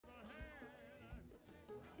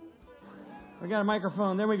We got a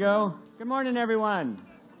microphone. There we go. Good morning, everyone.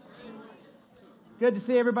 Good to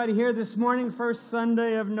see everybody here this morning, first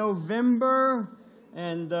Sunday of November,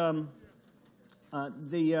 and the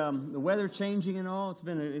weather changing and all.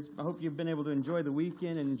 I hope you've been able to enjoy the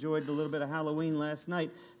weekend and enjoyed a little bit of Halloween last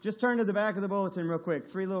night. Just turn to the back of the bulletin real quick.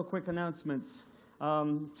 3 little quick announcements.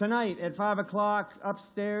 Tonight at 5 o'clock,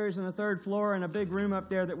 upstairs on the 3rd floor in a big room up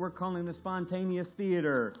there that we're calling the Spontaneous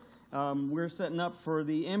Theater. We're setting up for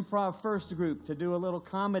the Improv First group to do a little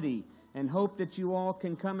comedy and hope that you all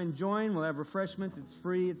can come and join. We'll have refreshments. It's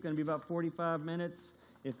free. It's going to be about 45 minutes,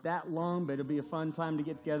 if that long, but it'll be a fun time to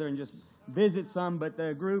get together and just visit some. But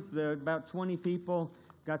the group, about 20 people,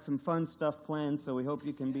 got some fun stuff planned, so we hope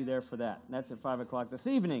you can be there for that. That's at 5 o'clock this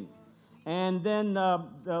evening. And then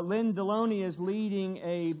Lynn Deloney is leading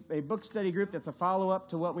a book study group that's a follow-up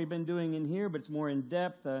to what we've been doing in here, but it's more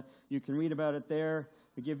in-depth. You can read about it there.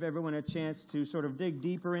 We give everyone a chance to sort of dig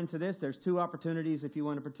deeper into this. There's 2 opportunities if you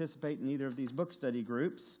want to participate in either of these book study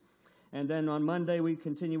groups. And then on Monday, we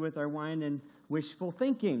continue with our wine and wishful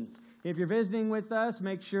thinking. If you're visiting with us,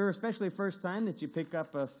 make sure, especially first time, that you pick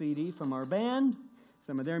up a CD from our band,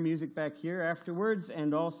 some of their music back here afterwards,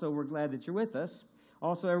 and also we're glad that you're with us.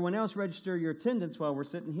 Also, everyone else, register your attendance while we're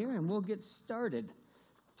sitting here, and we'll get started.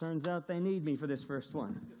 Turns out they need me for this first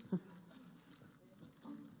one.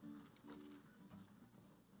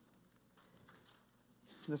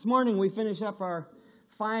 This morning, we finish up our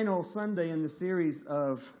final Sunday in the series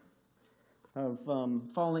of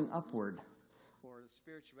falling upward, or the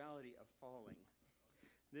spirituality of falling.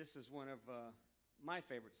 This is one of my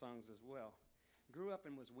favorite songs as well. Grew up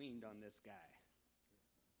and was weaned on this guy.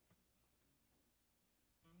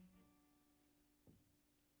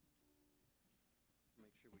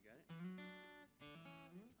 Make sure we got it.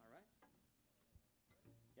 All right.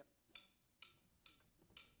 Yep.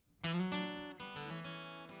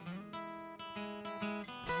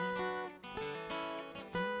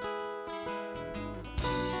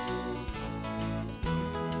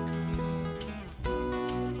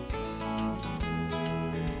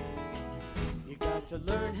 To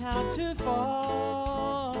learn how to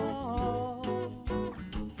fall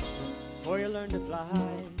before you learn to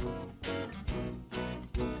fly.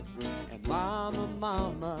 And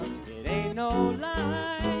mama, it ain't no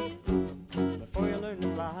lie. Before you learn to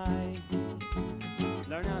fly,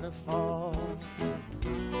 learn how to fall.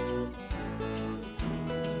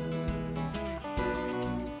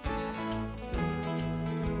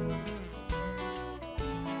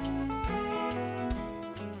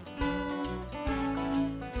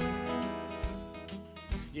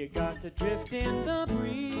 You got to drift in the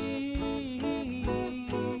breeze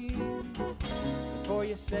before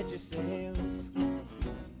you set your sails.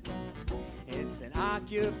 It's an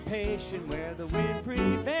occupation where the wind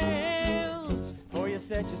prevails. Before you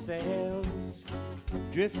set your sails,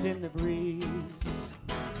 drift in the breeze.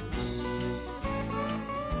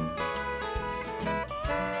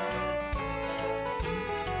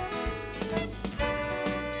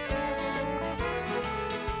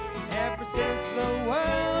 Since the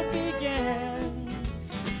world began,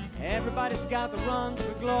 everybody's got the runs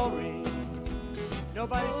for glory.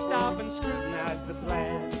 Nobody stop and scrutinize the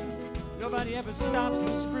plan. Nobody ever stops and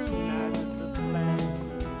scrutinizes the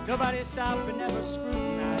plan. Nobody stop and ever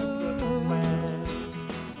scrutinize the plan.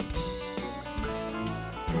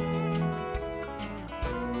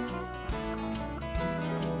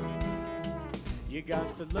 You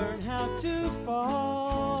got to learn how to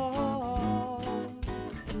fall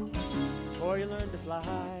before you learn to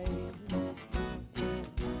fly.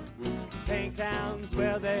 Take towns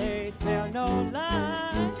where they tell no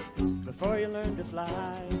lie. Before you learn to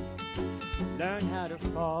fly, learn how to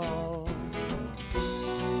fall.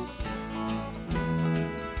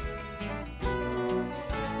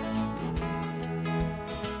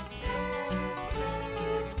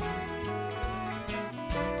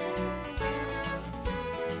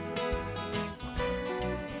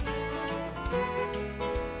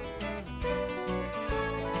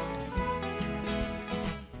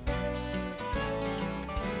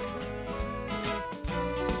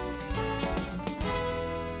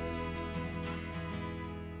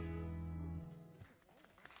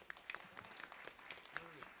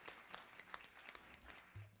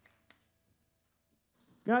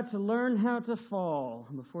 Got to learn how to fall.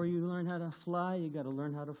 Before you learn how to fly, you got to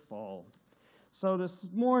learn how to fall. So this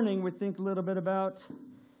morning, we think a little bit about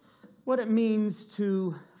what it means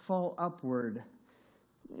to fall upward,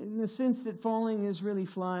 in the sense that falling is really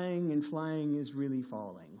flying and flying is really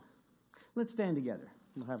falling. Let's stand together.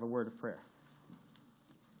 We'll have a word of prayer.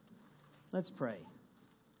 Let's pray.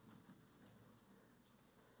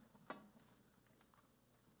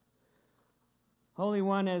 Holy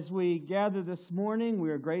One, as we gather this morning,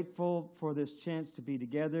 we are grateful for this chance to be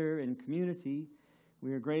together in community.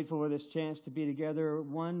 We are grateful for this chance to be together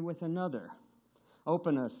one with another.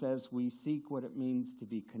 Open us as we seek what it means to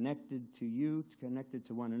be connected to you, connected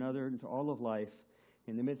to one another, and to all of life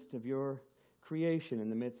in the midst of your creation,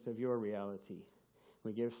 in the midst of your reality.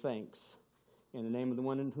 We give thanks. In the name of the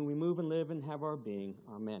one in whom we move and live and have our being.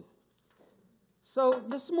 Amen. So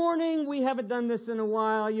this morning, we haven't done this in a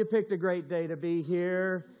while. You picked a great day to be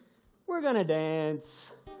here. We're going to dance.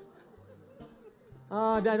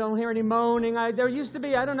 I don't hear any moaning. There used to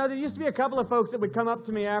be a couple of folks that would come up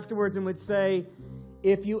to me afterwards and would say,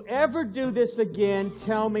 if you ever do this again,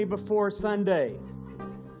 tell me before Sunday.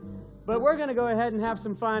 But we're going to go ahead and have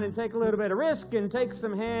some fun and take a little bit of risk and take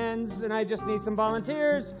some hands, and I just need some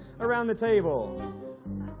volunteers around the table.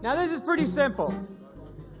 Now, this is pretty simple.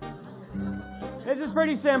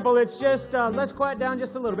 It's just, let's quiet down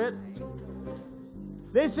just a little bit.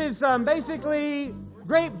 This is basically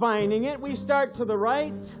grapevining it. We start to the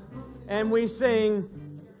right, and we sing,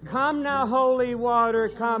 "Come now, holy water,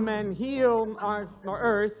 come and heal our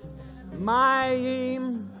earth.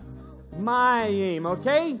 Mayim,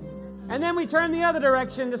 okay? And then we turn the other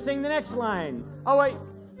direction to sing the next line. Oh, wait,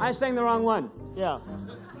 I sang the wrong one. Yeah.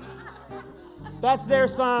 That's their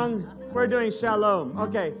song. We're doing shalom.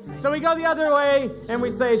 Okay, so we go the other way, and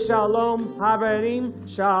we say shalom, haverim,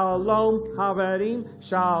 shalom, haverim,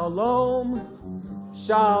 shalom,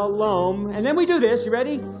 shalom. And then we do this. You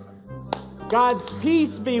ready? God's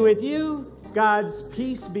peace be with you. God's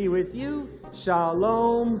peace be with you.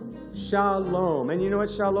 Shalom, shalom. And you know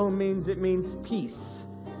what shalom means? It means peace.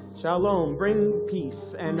 Shalom, bring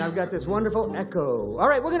peace. And I've got this wonderful echo. All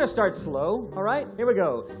right, we're going to start slow. All right, here we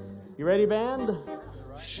go. You ready, band?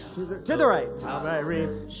 To the right.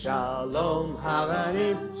 Haverim, shalom,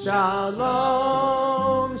 haverim,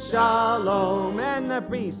 shalom, shalom. And the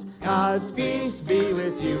peace. God's peace be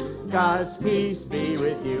with you. God's peace be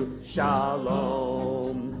with you.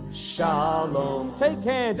 Shalom, shalom. Take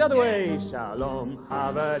hands, other way. Shalom,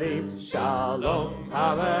 haverim, shalom,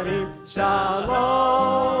 haverim,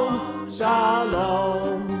 shalom,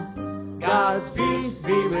 shalom. God's peace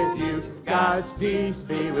be with you. God's peace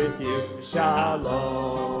be with you.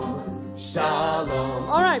 Shalom, shalom.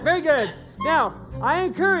 All right, very good. Now, I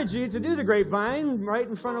encourage you to do the grapevine, right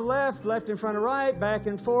in front of left, left in front of right, back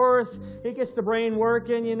and forth. It gets the brain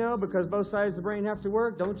working, because both sides of the brain have to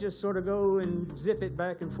work. Don't just sort of go and zip it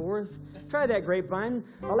back and forth. Try that grapevine.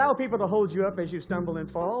 Allow people to hold you up as you stumble and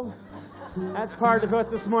fall. That's part of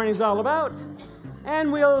what this morning's all about.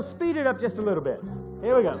 And we'll speed it up just a little bit.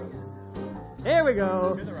 Here we go. Here we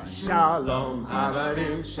go. Shalom,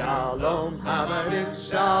 haverim, shalom, haverim,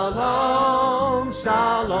 shalom,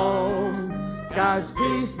 shalom. God's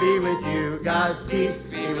peace be with you. God's peace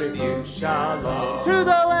be with you. Shalom. To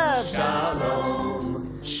the left.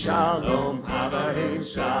 Shalom, shalom, haverim,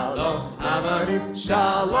 shalom, haverim,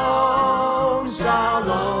 shalom,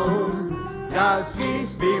 shalom. God's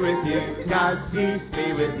peace be with you. God's peace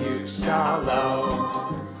be with you.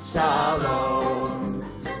 Shalom, shalom.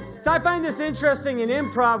 So I find this interesting in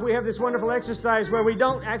improv. We have this wonderful exercise where we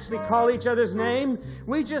don't actually call each other's name.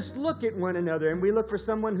 We just look at one another, and we look for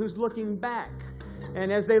someone who's looking back.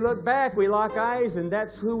 And as they look back, we lock eyes, and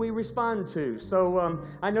that's who we respond to. So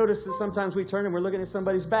I notice that sometimes we turn and we're looking at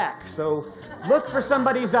somebody's back. So look for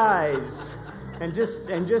somebody's eyes and just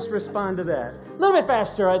respond to that. A little bit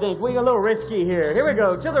faster, I think. We got a little risky here. Here we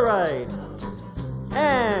go, to the right.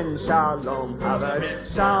 And shalom, haverim,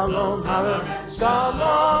 shalom, haverim,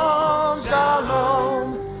 shalom,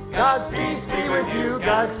 shalom. God's peace be with you,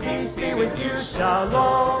 God's peace be with you.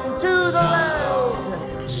 Shalom, to the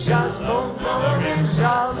left. Shalom, haverim,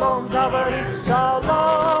 shalom, haverim,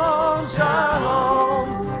 shalom,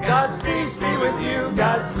 shalom. God's peace be with you,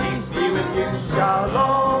 God's peace be with you.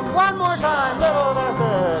 Shalom. One more time, little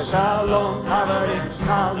verse. Shalom, haverim,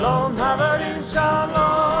 shalom, haverim,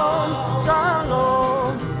 shalom,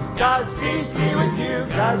 shalom. God's peace be with you,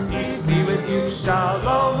 God's peace be with you.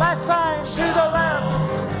 Shalom. Last time, to the left.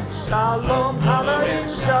 Shalom, haverim,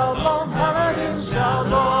 shalom, haverim,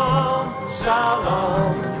 shalom,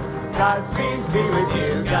 shalom. God's peace be with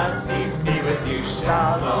you, God's peace be with you.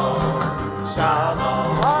 Shalom,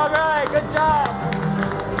 shalom. All right, good job.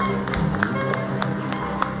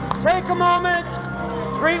 Take a moment,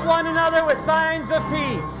 greet one another with signs of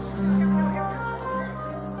peace.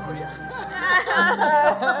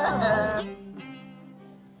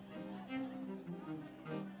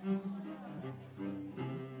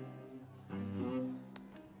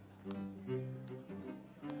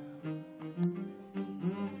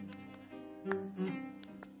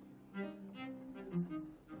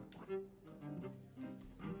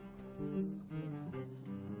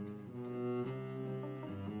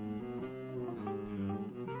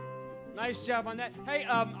 Nice job on that. Hey,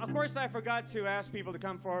 of course I forgot to ask people to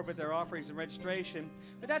come forward with their offerings and registration,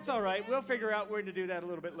 but that's all right. We'll figure out where to do that a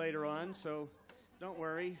little bit later on, so don't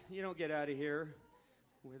worry. You don't get out of here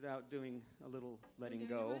without doing a little letting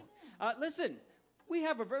go. Listen, we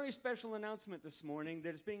have a very special announcement this morning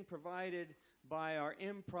that is being provided by our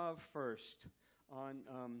Improv First on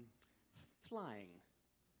flying.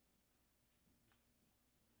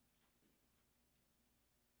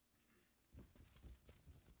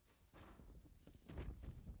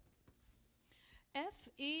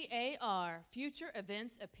 FEAR, future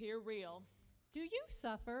events appear real. Do you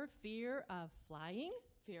suffer fear of flying?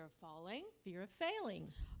 Fear of falling? Fear of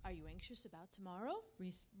failing? Are you anxious about tomorrow?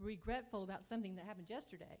 Regretful about something that happened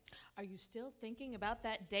yesterday? Are you still thinking about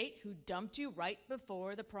that date who dumped you right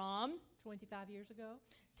before the prom? 25 years ago?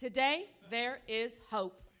 Today, there is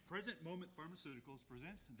hope. Present Moment Pharmaceuticals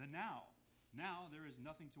presents the Now. Now, there is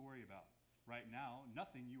nothing to worry about. Right now,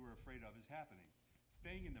 nothing you were afraid of is happening.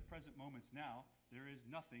 Staying in the present moments now, there is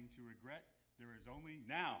nothing to regret. There is only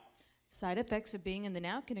now. Side effects of being in the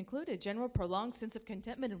now can include a general prolonged sense of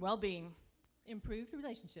contentment and well-being. Improved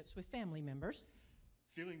relationships with family members.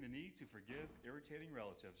 Feeling the need to forgive irritating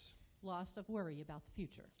relatives. Loss of worry about the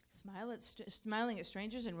future. Smiling at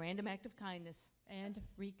strangers in random act of kindness. And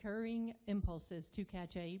recurring impulses to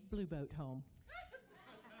catch a blue boat home.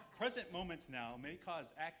 Present moments now may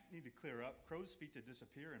cause acne to clear up, crow's feet to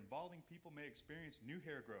disappear, and balding people may experience new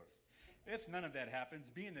hair growth. If none of that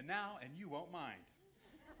happens, be in the now and you won't mind.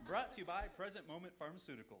 Brought to you by Present Moment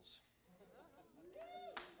Pharmaceuticals.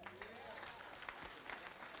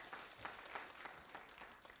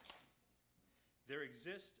 There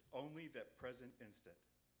exists only that present instant,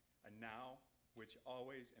 a now which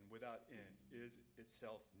always and without end is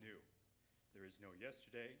itself new. There is no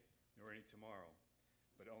yesterday nor any tomorrow,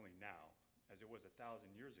 but only now, as it was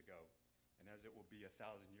 1,000 years ago, and as it will be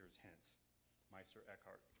 1,000 years hence. Meister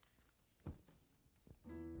Eckhart.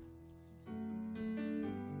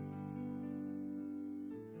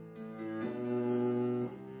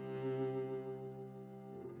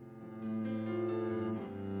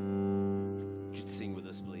 Would you sing with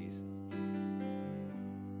us, please?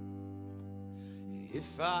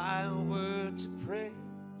 If I were to pray,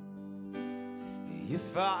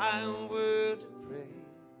 if I were to pray,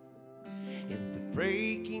 in the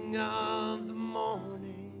breaking of the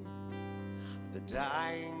morning, the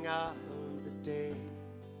dying of the day,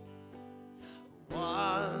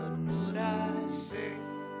 what would I say?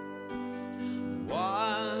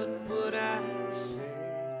 What would I say?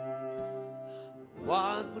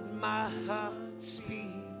 What would my heart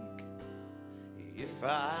speak if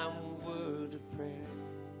I were to pray?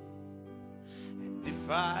 And if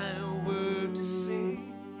I were to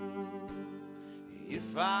sing,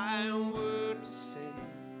 if I were to sing,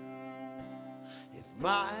 if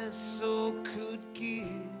my soul could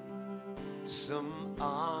give some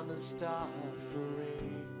honest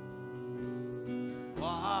offering,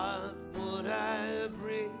 what would I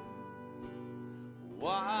bring?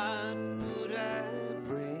 What would I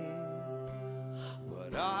bring?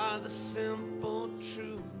 What are the simple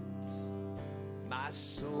truths my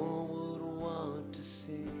soul would want to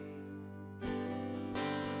sing?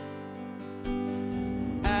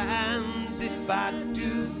 And if I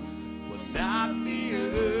do, will not the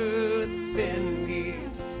earth bend me?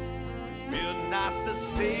 Will not the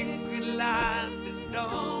sacred land and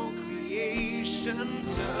all creation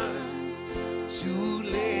turn to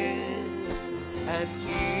land and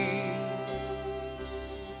eat?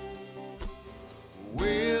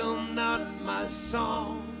 Will not my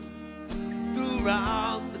song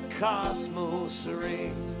throughout the cosmos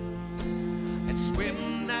ring and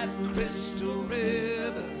swim that crystal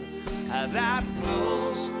river that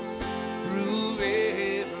flows through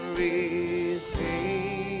everything?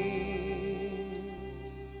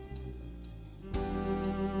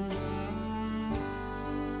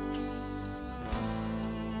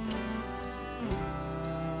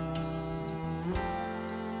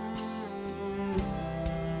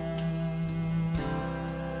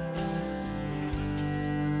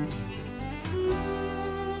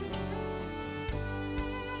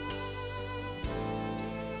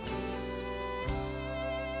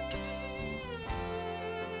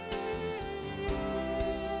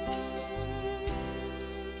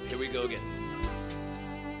 Go again.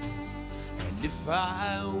 And if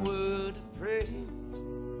I were to pray,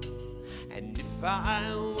 and if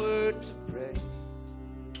I were to pray,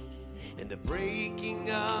 in the breaking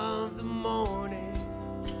of the morning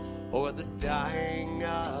or the dying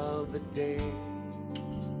of the day,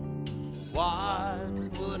 what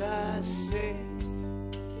would I say?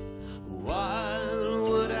 What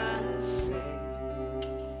would I say?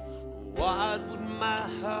 what would my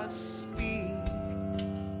heart speak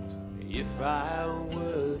if I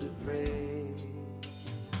were to pray?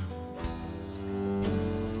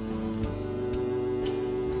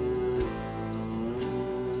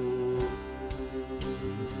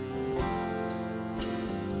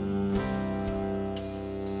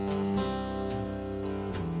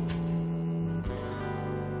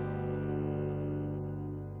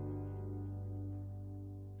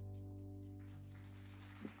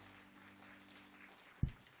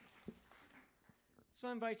 So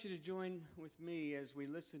I invite you to join with me as we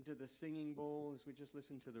listen to the singing bowl, as we just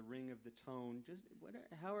listen to the ring of the tone. Just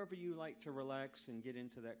however you like to relax and get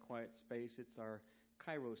into that quiet space. It's our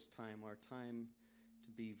Kairos time, our time to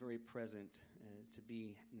be very present, to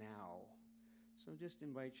be now. So just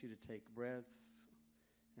invite you to take breaths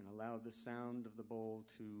and allow the sound of the bowl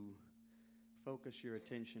to focus your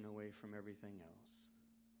attention away from everything else.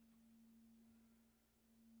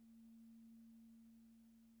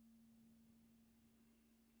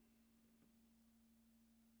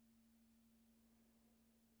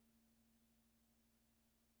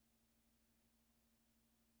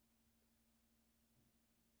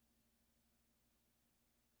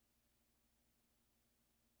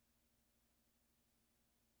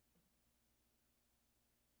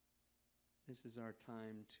 This is our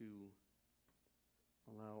time to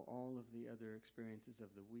allow all of the other experiences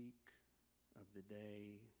of the week, of the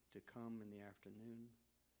day, to come in the afternoon,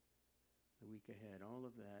 the week ahead. All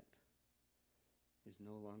of that is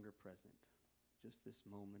no longer present. Just this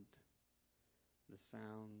moment, the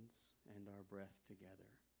sounds and our breath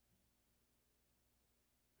together.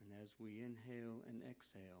 And as we inhale and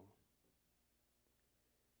exhale,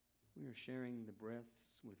 we are sharing the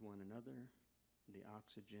breaths with one another, the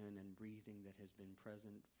oxygen and breathing that has been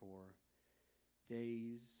present for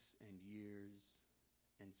days and years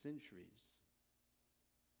and centuries,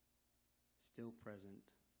 still present,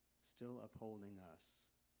 still upholding us,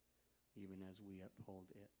 even as we uphold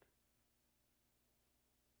it.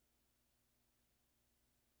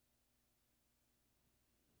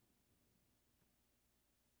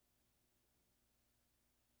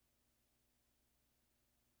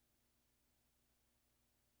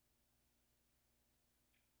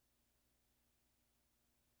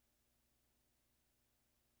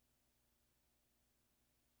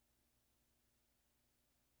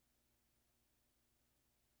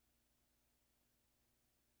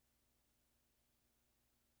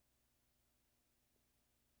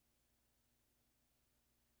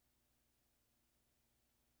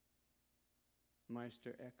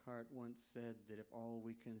 Meister Eckhart once said that if all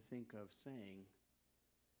we can think of saying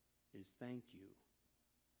is thank you,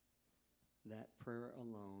 that prayer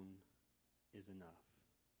alone is enough.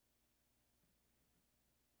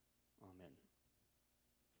 Amen.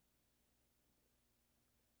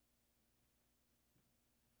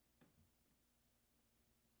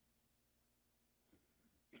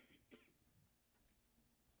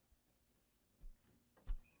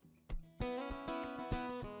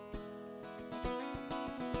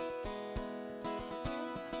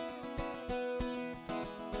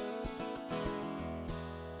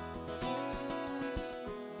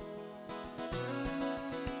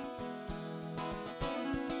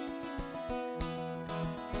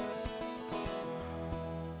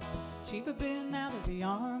 Chief had been out of the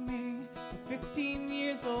army for 15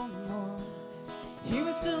 years or more. He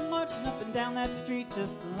was still marching up and down that street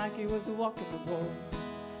just like he was walking the war.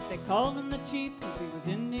 They called him the chief because he was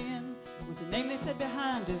Indian. It was the name they said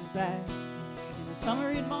behind his back. In the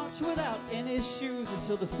summer he'd march without any shoes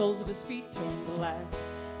until the soles of his feet turned black.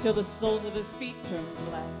 Till the soles of his feet turned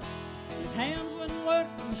black. His hands wouldn't work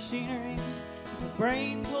the machinery, his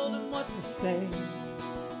brain told him what to say.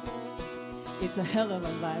 It's a hell of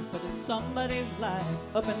a life, but it's somebody's life,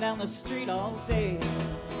 up and down the street all day.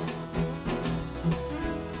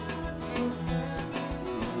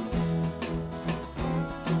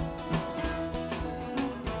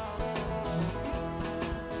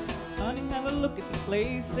 Honey, have a look at the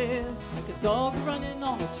places, like a dog running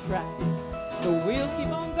on a track. The wheels keep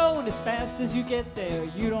on going as fast as you get there,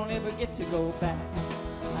 you don't ever get to go back.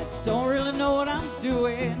 I don't really know what I'm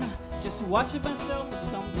doing, just watching myself in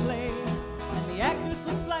some play. And the actress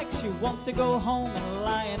looks like she wants to go home and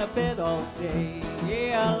lie in a bed all day.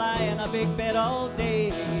 Yeah, lie in a big bed all day.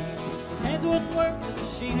 His hands wouldn't work the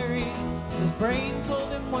machinery, his brain told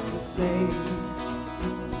him what to say.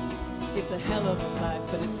 It's a hell of a life,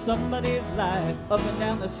 but it's somebody's life, up and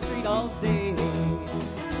down the street all day.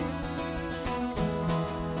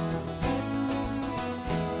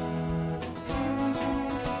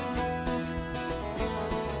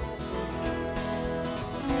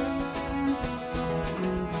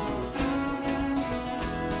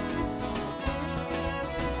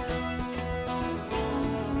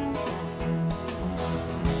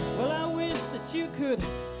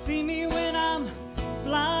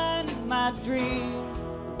 dreams,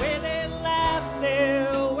 the way they laugh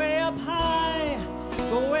there way up high,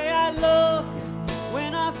 the way I look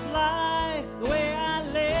when I fly, the way I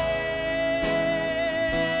live,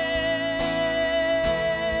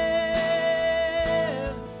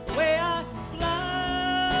 the way I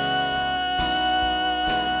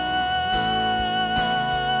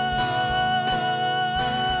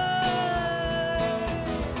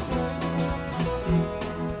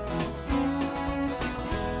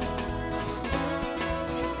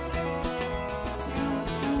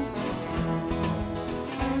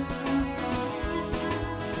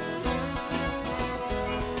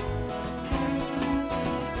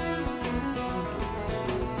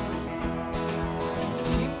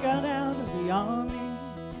got out of the army.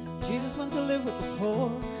 Jesus went to live with the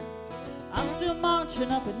poor. I'm still marching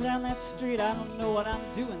up and down that street. I don't know what I'm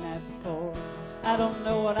doing that for. I don't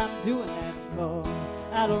know what I'm doing that for.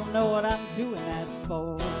 I don't know what I'm doing that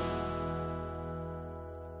for.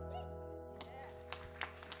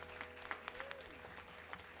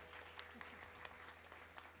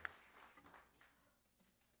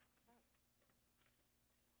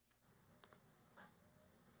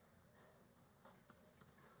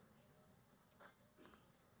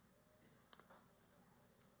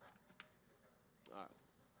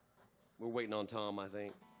 We're waiting on Tom, I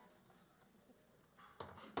think.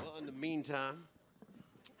 Well, in the meantime,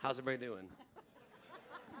 how's everybody doing?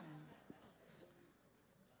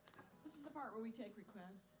 This is the part where we take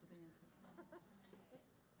requests.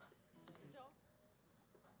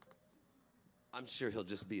 I'm sure he'll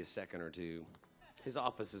just be a second or two. His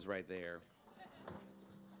office is right there.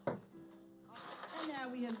 And now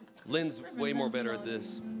we have Lynn's way more better at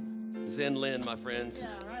this. Zen Lynn, my friends.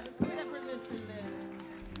 Yeah, all right. Let's give it up for Mr. Lynn.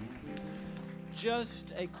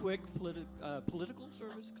 Just a quick political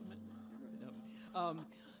service commitment. No.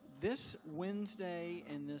 This Wednesday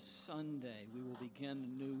and this Sunday, we will begin a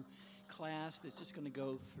new class that's just going to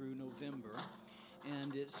go through November.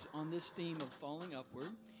 And it's on this theme of falling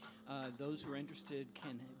upward. Those who are interested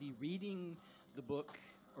can be reading the book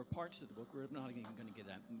or parts of the book. We're not even going to get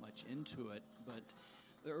that much into it, but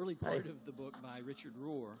the early part of the book by Richard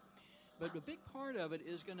Rohr. But a big part of it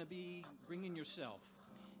is going to be bringing yourself.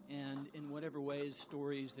 And in whatever ways,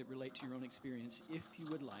 stories that relate to your own experience, if you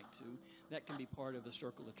would like to, that can be part of a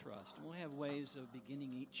circle of trust. And we'll have ways of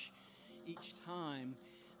beginning each time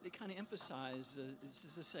that kind of emphasize this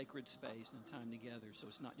is a sacred space and time together, so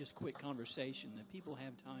it's not just quick conversation, that people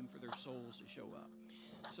have time for their souls to show up.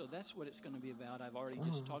 So that's what it's going to be about. I've already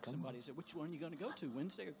just talked to somebody, said, which one are you going to go to,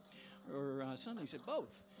 Wednesday or Sunday? He said,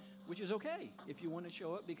 both, which is okay if you want to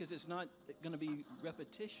show up, because it's not going to be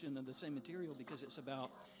repetition of the same material, because it's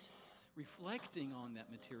about reflecting on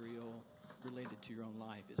that material related to your own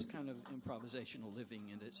life. It's kind of improvisational living,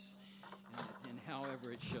 and it's and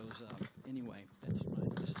however it shows up. Anyway,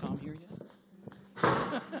 is Tom here yet?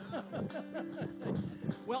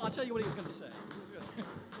 Well, I'll tell you what he was going to say.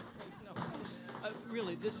 No,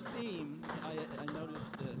 really, this theme, I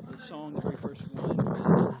noticed the song, the very first one,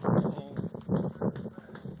 was all.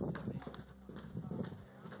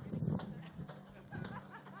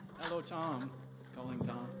 Hello, Tom. Calling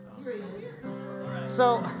Tom. Here he is.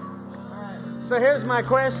 So here's my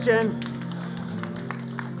question.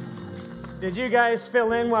 Did you guys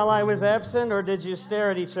fill in while I was absent, or did you stare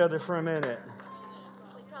at each other for a minute?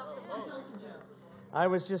 I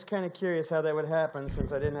was just kind of curious how that would happen,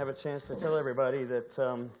 since I didn't have a chance to tell everybody that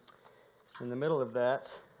in the middle of that,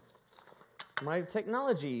 my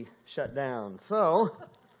technology shut down. So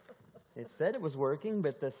it said it was working,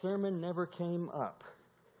 but the sermon never came up.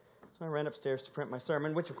 So I ran upstairs to print my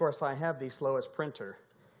sermon, which, of course, I have the slowest printer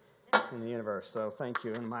in the universe, so thank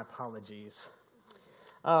you, and my apologies.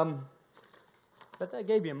 But that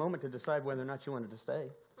gave you a moment to decide whether or not you wanted to stay.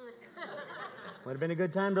 Would have been a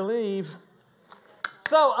good time to leave.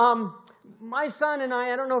 So, my son and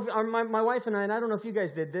I don't know if, my wife and I don't know if you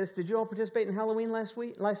guys did this. Did you all participate in Halloween last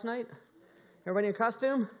night? Everybody in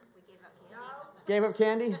costume? We gave up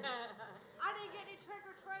candy. Gave up candy? I didn't get any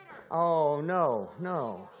trick-or-treater. Oh, no.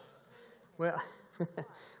 Well,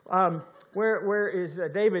 where is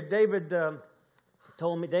David? David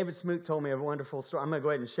Smoot told me a wonderful story. I'm going to go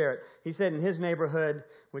ahead and share it. He said in his neighborhood,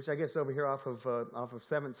 which I guess over here off of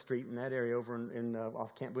 7th Street, in that area over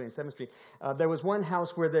off Camp Bowie and 7th Street, there was one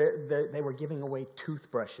house where they were giving away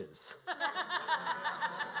toothbrushes.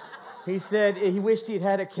 He said he wished he'd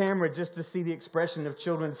had a camera just to see the expression of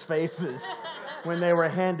children's faces when they were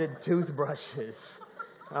handed toothbrushes.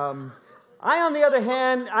 I, on the other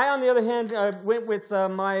hand, went with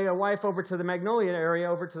my wife over to the Magnolia area,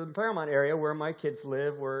 over to the Paramount area where my kids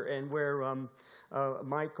live, where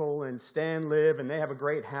Michael and Stan live, and they have a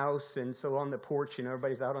great house, and so on the porch,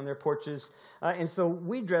 everybody's out on their porches. And so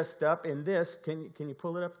we dressed up in this. Can you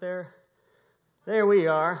pull it up there? There we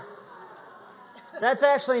are. That's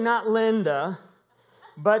actually not Linda,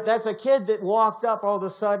 but that's a kid that walked up all of a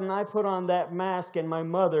sudden. I put on that mask, and my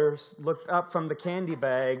mother looked up from the candy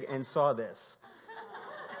bag and saw this.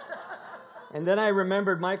 And then I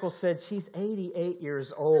remembered Michael said, she's 88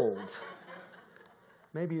 years old.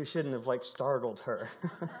 Maybe you shouldn't have, startled her.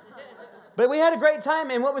 But we had a great time,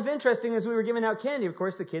 and what was interesting is we were giving out candy. Of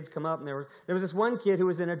course, the kids come up, and there was this one kid who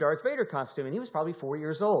was in a Darth Vader costume, and he was probably 4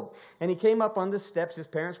 years old. And he came up on the steps. His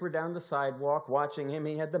parents were down the sidewalk watching him.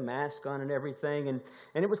 He had the mask on and everything, and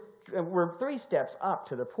we're 3 steps up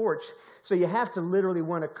to the porch, so you have to literally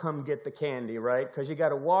want to come get the candy, right? Because you got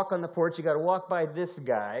to walk on the porch, you got to walk by this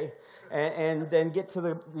guy, and then get to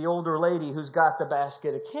the older lady who's got the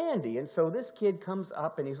basket of candy. And so this kid comes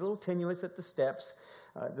up, and he's a little tenuous at the steps.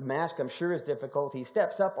 The mask, I'm sure, is difficult. He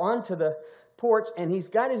steps up onto the porch, and he's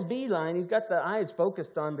got his beeline. He's got the eyes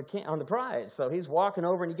focused on the prize. So he's walking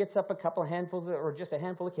over, and he gets up a couple of handfuls, or just a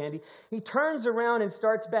handful of candy. He turns around and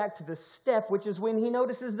starts back to the step, which is when he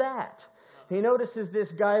notices that. He notices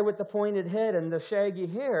this guy with the pointed head and the shaggy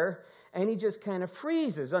hair, and he just kind of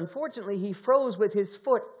freezes. Unfortunately, he froze with his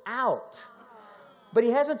foot out. But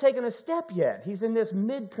he hasn't taken a step yet. He's in this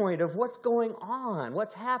midpoint of what's going on,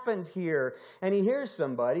 what's happened here. And he hears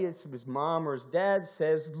somebody, it's his mom or his dad,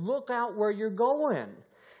 says, look out where you're going.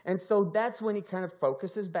 And so that's when he kind of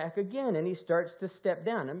focuses back again, and he starts to step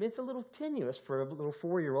down. I mean, it's a little tenuous for a little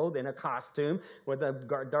 4-year-old in a costume with a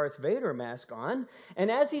Darth Vader mask on. And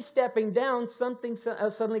as he's stepping down, something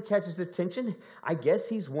suddenly catches attention. I guess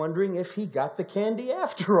he's wondering if he got the candy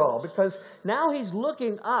after all, because now he's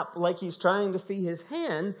looking up like he's trying to see his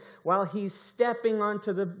hand while he's stepping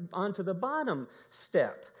onto the bottom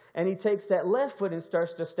step. And he takes that left foot and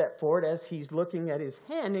starts to step forward as he's looking at his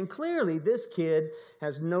hand. And clearly, this kid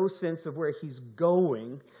has no sense of where he's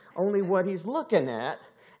going, only what he's looking at.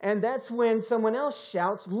 And that's when someone else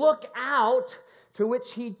shouts, look out, to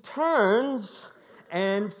which he turns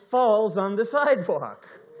and falls on the sidewalk.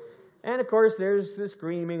 And, of course, there's the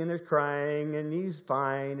screaming and there's crying, and he's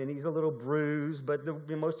fine, and he's a little bruised. But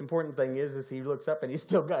the most important thing is he looks up and he's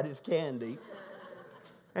still got his candy.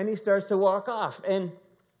 And he starts to walk off.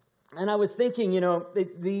 And I was thinking,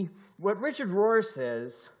 what Richard Rohr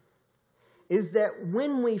says is that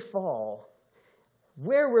when we fall,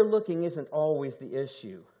 where we're looking isn't always the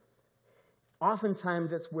issue.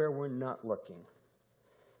 Oftentimes, it's where we're not looking.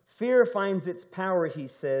 Fear finds its power, he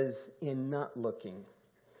says, in not looking,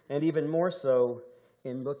 and even more so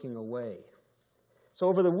in looking away. So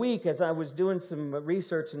over the week, as I was doing some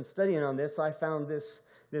research and studying on this, I found this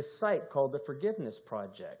site called the Forgiveness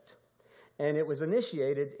Project. And it was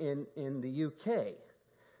initiated in the UK,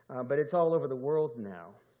 but it's all over the world now.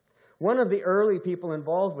 One of the early people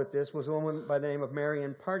involved with this was a woman by the name of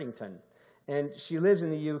Marion Partington. And she lives in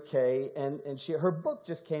the UK, and her book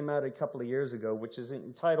just came out a couple of years ago, which is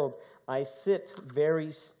entitled, I Sit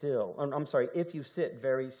Very Still. I'm sorry, If You Sit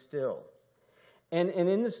Very Still. And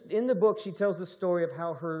in the book, she tells the story of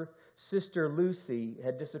how her sister Lucy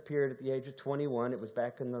had disappeared at the age of 21. It was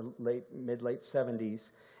back in the mid-late 70s.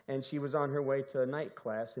 And she was on her way to a night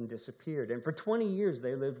class and disappeared. And for 20 years,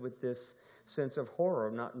 they lived with this sense of horror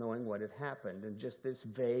of not knowing what had happened, and just this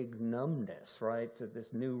vague numbness, right, to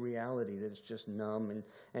this new reality that is just numb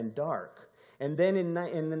and dark. And then in the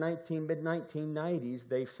mid-1990s,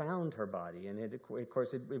 they found her body, and it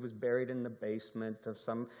was buried in the basement of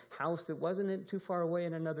some house that wasn't too far away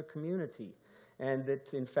in another community. And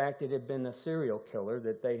that, in fact, it had been a serial killer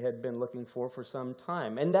that they had been looking for some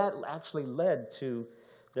time. And that actually led to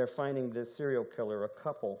their finding the serial killer, a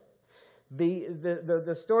couple.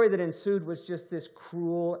 The story that ensued was just this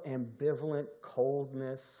cruel, ambivalent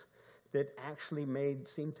coldness that actually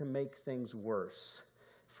seemed to make things worse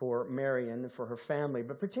for Marion, for her family,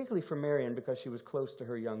 but particularly for Marion because she was close to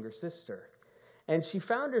her younger sister. And she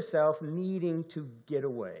found herself needing to get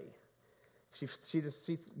away. She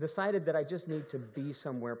decided that I just need to be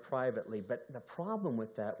somewhere privately. But the problem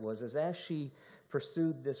with that was as she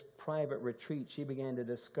pursued this private retreat, she began to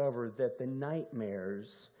discover that the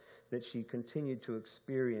nightmares that she continued to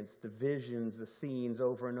experience, the visions, the scenes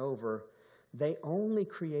over and over, they only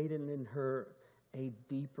created in her a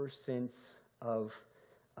deeper sense of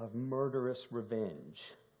murderous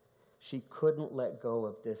revenge. She couldn't let go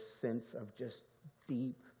of this sense of just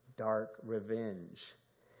deep, dark revenge.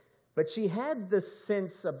 But she had the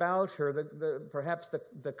sense about her, perhaps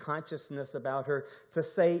the consciousness about her, to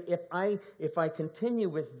say, if I continue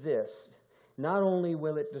with this, not only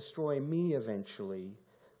will it destroy me eventually,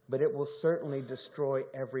 but it will certainly destroy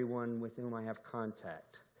everyone with whom I have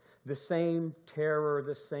contact. The same terror,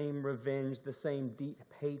 the same revenge, the same deep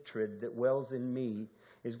hatred that wells in me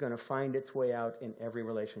is going to find its way out in every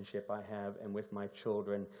relationship I have and with my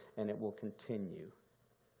children, and it will continue.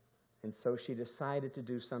 And so she decided to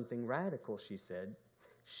do something radical, she said.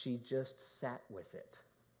 She just sat with it.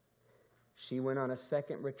 She went on a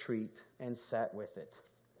second retreat and sat with it.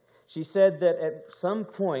 She said that at some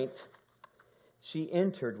point, she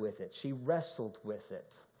entered with it. She wrestled with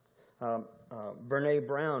it. Brene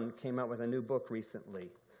Brown came out with a new book recently.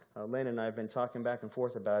 Lynn and I have been talking back and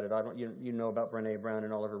forth about it. You know about Brene Brown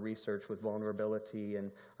and all of her research with vulnerability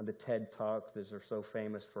and the TED Talks. Those are so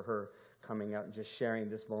famous for her coming out and just sharing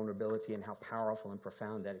this vulnerability and how powerful and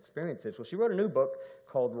profound that experience is. Well, she wrote a new book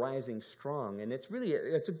called Rising Strong, and it's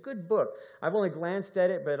a good book. I've only glanced at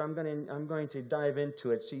it, but I'm going to dive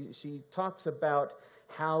into it. She talks about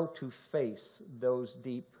how to face those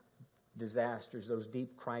deep disasters, those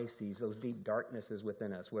deep crises, those deep darknesses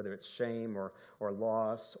within us, whether it's shame or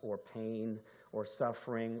loss or pain or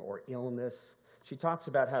suffering or illness. She talks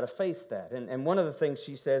about how to face that. And one of the things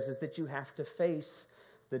she says is that you have to face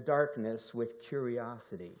the darkness with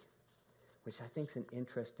curiosity, which I think is an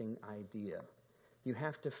interesting idea. You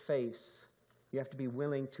have to be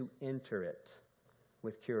willing to enter it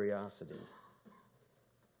with curiosity.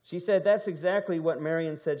 She said that's exactly what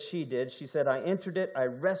Marion said she did. She said, I entered it, I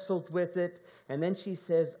wrestled with it, and then she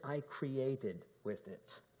says, I created with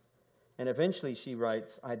it. And eventually, she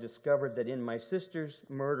writes, I discovered that in my sister's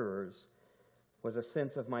murderers was a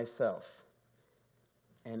sense of myself,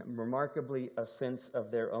 and remarkably a sense of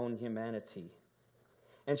their own humanity.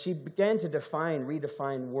 And she began to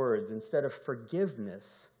redefine words instead of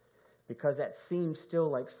forgiveness, because that seems still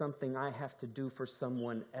like something I have to do for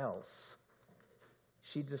someone else.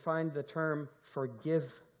 She defined the term forgivenness,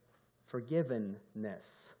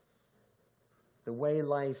 the way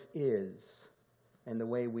life is and the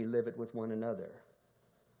way we live it with one another,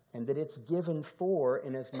 and that it's given for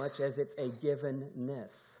in as much as it's a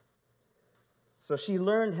givenness. So she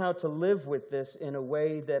learned how to live with this in a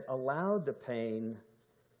way that allowed the pain,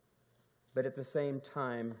 but at the same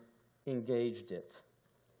time engaged it.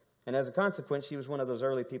 And as a consequence, she was one of those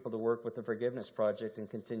early people to work with the Forgiveness Project and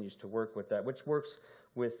continues to work with that, which works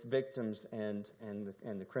with victims and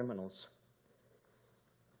the criminals.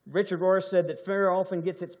 Richard Rohr said that fear often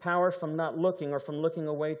gets its power from not looking or from looking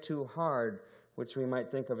away too hard, which we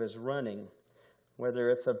might think of as running.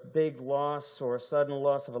 Whether it's a big loss or a sudden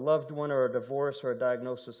loss of a loved one or a divorce or a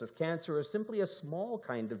diagnosis of cancer or simply a small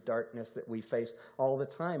kind of darkness that we face all the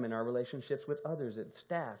time in our relationships with others, at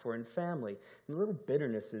staff or in family, and little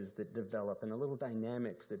bitternesses that develop and the little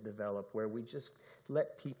dynamics that develop where we just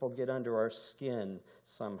let people get under our skin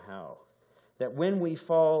somehow. That when we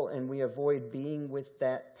fall and we avoid being with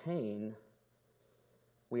that pain,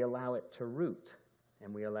 we allow it to root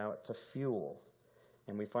and we allow it to fuel.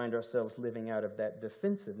 And we find ourselves living out of that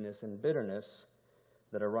defensiveness and bitterness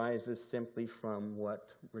that arises simply from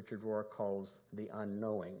what Richard Rohr calls the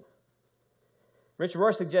unknowing. Richard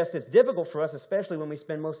Rohr suggests it's difficult for us, especially when we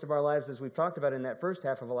spend most of our lives, as we've talked about in that first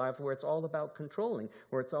half of our life, where it's all about controlling,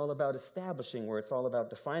 where it's all about establishing, where it's all about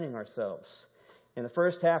defining ourselves. In the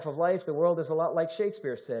first half of life, the world is a lot like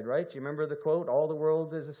Shakespeare said, right? Do you remember the quote, all the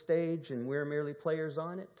world is a stage and we're merely players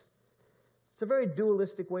on it? It's a very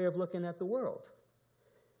dualistic way of looking at the world.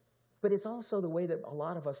 But it's also the way that a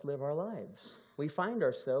lot of us live our lives. We find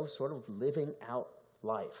ourselves sort of living out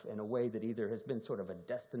life in a way that either has been sort of a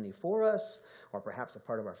destiny for us, or perhaps a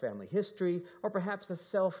part of our family history, or perhaps a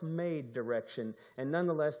self-made direction. And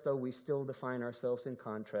nonetheless, though, we still define ourselves in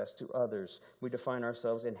contrast to others. We define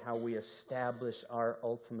ourselves in how we establish our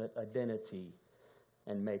ultimate identity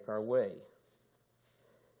and make our way.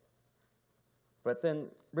 But then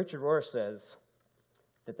Richard Rohr says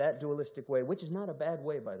that dualistic way, which is not a bad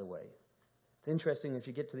way, by the way. It's interesting if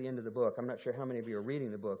you get to the end of the book. I'm not sure how many of you are reading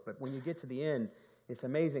the book, but when you get to the end, it's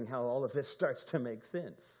amazing how all of this starts to make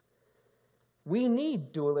sense. We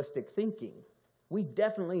need dualistic thinking. We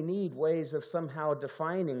definitely need ways of somehow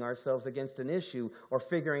defining ourselves against an issue or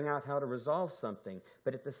figuring out how to resolve something.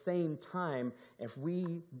 But at the same time, if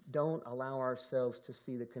we don't allow ourselves to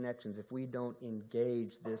see the connections, if we don't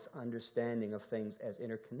engage this understanding of things as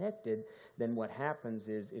interconnected, then what happens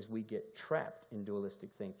is we get trapped in dualistic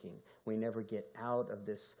thinking. We never get out of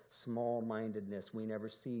this small-mindedness. We never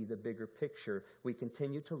see the bigger picture. We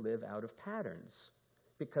continue to live out of patterns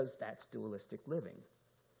because that's dualistic living.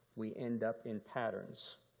 We end up in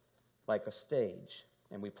patterns like a stage,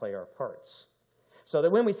 and we play our parts. So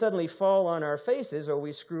that when we suddenly fall on our faces, or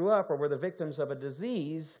we screw up, or we're the victims of a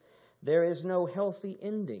disease, there is no healthy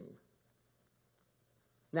ending.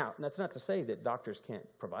 Now, that's not to say that doctors can't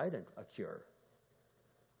provide a cure,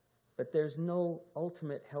 but there's no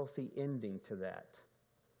ultimate healthy ending to that.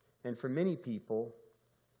 And for many people,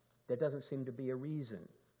 there doesn't seem to be a reason,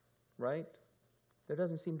 right? There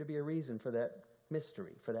doesn't seem to be a reason for that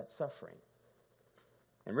mystery, for that suffering.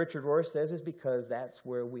 And Richard Rohr says it's because that's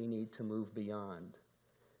where we need to move beyond.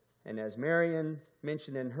 And as Marion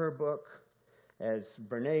mentioned in her book, as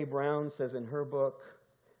Brene Brown says in her book,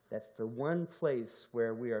 that's the one place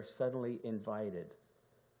where we are suddenly invited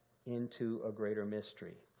into a greater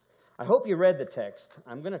mystery. I hope you read the text.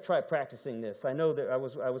 I'm going to try practicing this. I know that I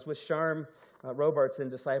was with Sharm Robarts in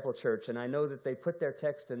Disciple Church, and I know that they put their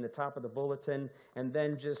text in the top of the bulletin, and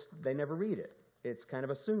then they never read it. It's kind of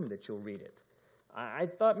assumed that you'll read it. I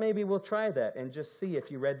thought maybe we'll try that and just see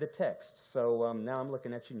if you read the text. So now I'm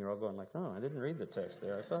looking at you, and you're all going like, "No, I didn't read the text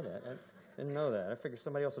there. I saw that. I didn't know that. I figured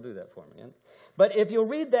somebody else will do that for me." But if you'll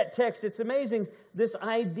read that text, it's amazing, this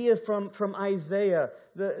idea from Isaiah,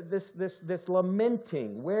 this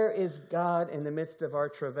lamenting. Where is God in the midst of our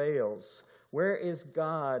travails? Where is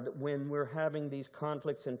God when we're having these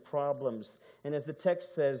conflicts and problems? And as the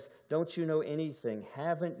text says, don't you know anything?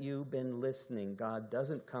 Haven't you been listening? God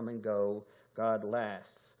doesn't come and go. God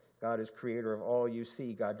lasts. God is creator of all you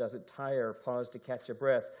see. God doesn't tire, pause to catch a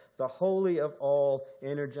breath. The Holy of all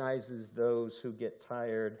energizes those who get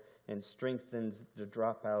tired and strengthens the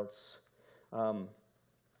dropouts. And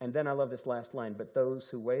then I love this last line, but those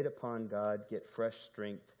who wait upon God get fresh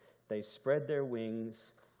strength. They spread their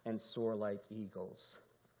wings and soar like eagles.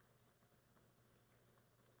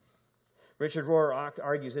 Richard Rohr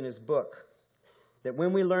argues in his book that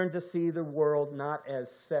when we learn to see the world not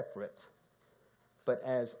as separate, but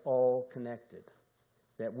as all connected,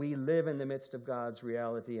 that we live in the midst of God's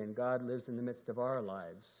reality and God lives in the midst of our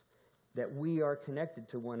lives, that we are connected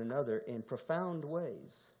to one another in profound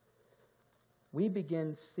ways, we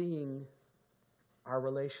begin seeing our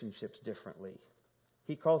relationships differently.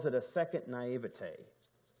 He calls it a second naivete,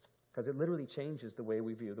 because it literally changes the way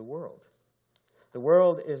we view the world. The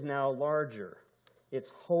world is now larger.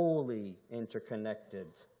 It's wholly interconnected.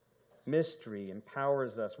 Mystery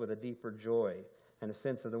empowers us with a deeper joy and a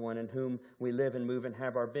sense of the one in whom we live and move and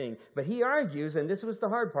have our being. But he argues, and this was the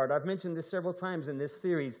hard part. I've mentioned this several times in this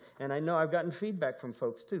series, and I know I've gotten feedback from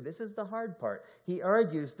folks too. This is the hard part. He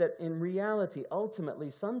argues that in reality,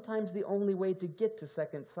 ultimately, sometimes the only way to get to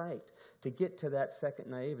second sight, to get to that second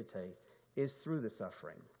naivete, is through the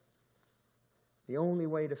suffering. The only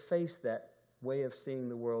way to face that way of seeing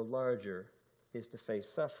the world larger is to face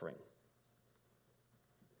suffering.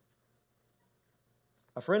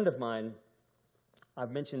 A friend of mine,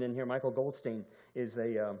 I've mentioned in here, Michael Goldstein,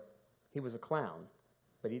 he was a clown,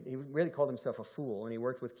 but he really called himself a fool, and he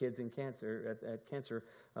worked with kids in cancer, at cancer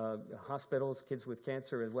hospitals, kids with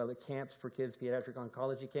cancer, as well as camps for kids, pediatric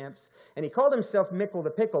oncology camps. And he called himself Mickle the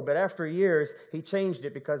Pickle, but after years, he changed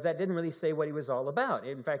it because that didn't really say what he was all about.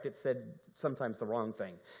 In fact, it said sometimes the wrong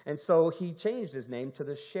thing. And so he changed his name to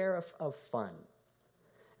the Sheriff of Fun.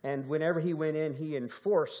 And whenever he went in, he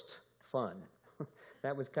enforced fun.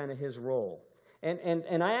 That was kind of his role.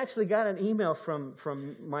 And I actually got an email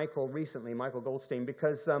from Michael recently, Michael Goldstein,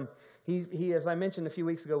 because he, as I mentioned a few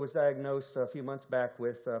weeks ago, was diagnosed a few months back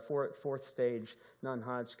with fourth stage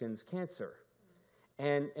non-Hodgkin's cancer.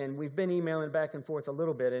 And we've been emailing back and forth a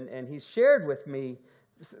little bit, and he's shared with me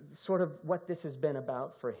sort of what this has been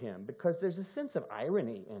about for him, because there's a sense of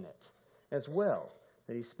irony in it as well,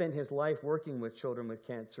 that he spent his life working with children with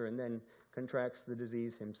cancer and then contracts the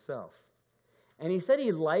disease himself. And he said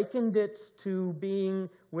he likened it to being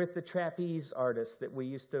with the trapeze artists that we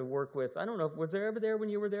used to work with. I don't know, was there ever there when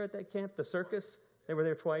you were there at that camp, the circus? They were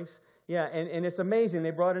there twice? Yeah, and it's amazing. They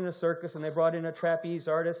brought in a circus, and they brought in a trapeze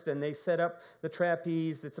artist, and they set up the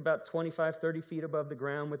trapeze that's about 25, 30 feet above the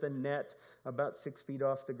ground with a net about 6 feet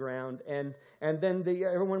off the ground. And then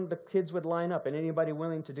the kids would line up, and anybody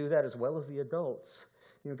willing to do that, as well as the adults,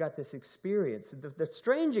 got this experience. The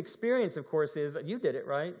strange experience, of course, is that you did it,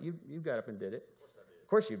 right? You got up and did it. Of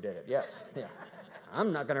course you did it, yes. Yeah.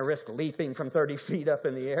 I'm not going to risk leaping from 30 feet up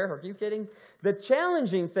in the air. Are you kidding? The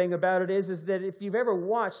challenging thing about it is that if you've ever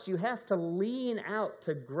watched, you have to lean out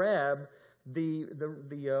to grab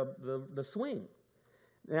the swing.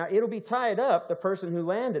 Now, it'll be tied up. The person who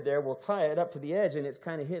landed there will tie it up to the edge, and it's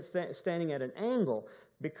kind of standing at an angle,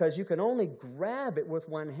 because you can only grab it with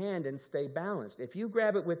one hand and stay balanced. If you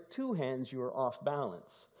grab it with two hands, you are off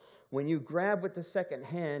balance. When you grab with the second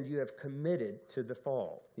hand, you have committed to the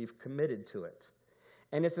fall. You've committed to it.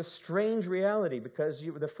 And it's a strange reality, because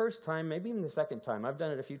the first time, maybe even the second time, I've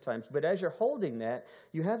done it a few times, but as you're holding that,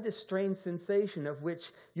 you have this strange sensation of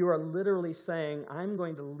which you are literally saying, I'm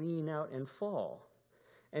going to lean out and fall.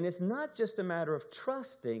 And it's not just a matter of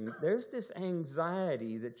trusting. There's this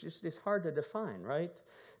anxiety that just is hard to define, right?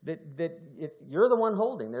 You're the one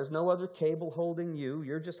holding. There's no other cable holding you.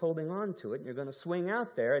 You're just holding on to it, and you're going to swing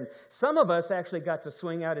out there. And some of us actually got to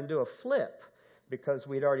swing out and do a flip because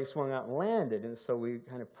we'd already swung out and landed, and so we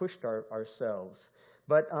kind of pushed ourselves.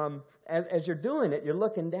 But as you're doing it, you're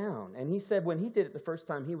looking down. And he said when he did it the first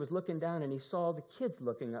time, he was looking down, and he saw the kids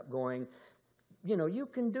looking up going, you know, you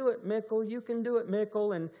can do it, Mickle, you can do it,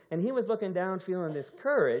 Mickle. And he was looking down feeling this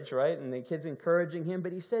courage, right? And the kids encouraging him.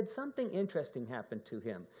 But he said something interesting happened to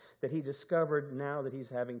him that he discovered now that he's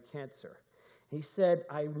having cancer. He said,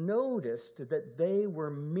 I noticed that they were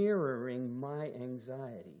mirroring my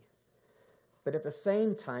anxiety. But at the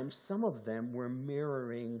same time, some of them were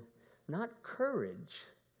mirroring not courage.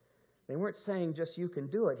 They weren't saying just you can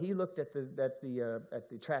do it. He looked at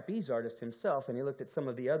the trapeze artist himself, and he looked at some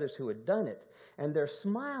of the others who had done it. And their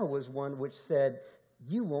smile was one which said,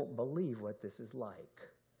 you won't believe what this is like.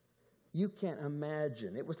 You can't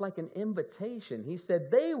imagine. It was like an invitation. He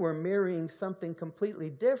said they were mirroring something completely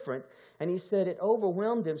different, and he said it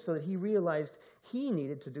overwhelmed him so that he realized he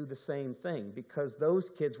needed to do the same thing because those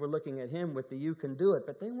kids were looking at him with the you can do it,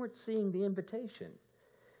 but they weren't seeing the invitation.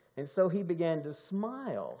 And so he began to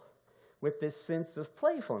smile with this sense of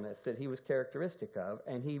playfulness that he was characteristic of,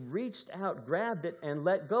 and he reached out, grabbed it, and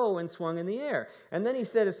let go and swung in the air. And then he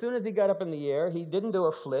said as soon as he got up in the air, he didn't do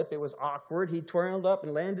a flip. It was awkward. He twirled up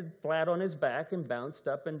and landed flat on his back and bounced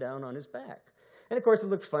up and down on his back. And, of course, it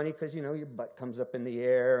looked funny because, you know, your butt comes up in the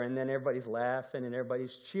air, and then everybody's laughing and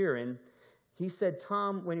everybody's cheering. He said,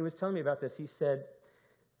 Tom, when he was telling me about this, he said,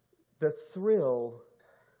 the thrill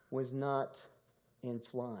was not in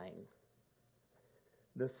flying.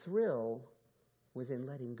 The thrill was in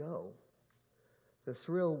letting go. The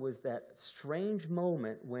thrill was that strange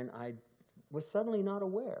moment when I was suddenly not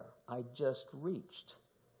aware. I just reached,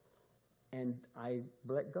 and I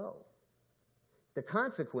let go. The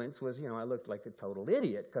consequence was, you know, I looked like a total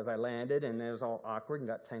idiot because I landed, and it was all awkward and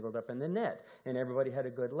got tangled up in the net, and everybody had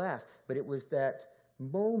a good laugh. But it was that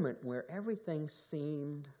moment where everything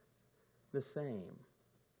seemed the same.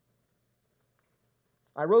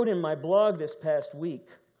 I wrote in my blog this past week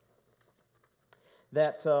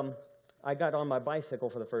that I got on my bicycle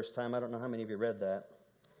for the first time. I don't know how many of you read that.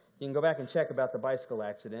 You can go back and check about the bicycle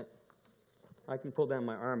accident. I can pull down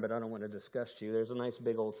my arm, but I don't want to disgust you. There's a nice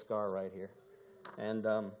big old scar right here. And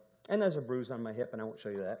there's a bruise on my hip, and I won't show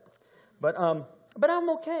you that. But I'm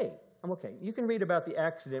okay. I'm okay. You can read about the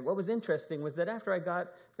accident. What was interesting was that after I got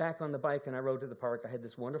back on the bike and I rode to the park, I had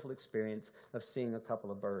this wonderful experience of seeing a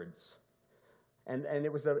couple of birds. And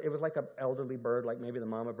it was like an elderly bird, like maybe the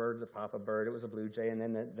mama bird, the papa bird. It was a blue jay, and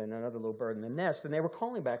then another little bird in the nest. And they were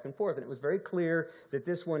calling back and forth, and it was very clear that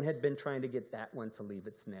this one had been trying to get that one to leave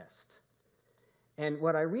its nest. And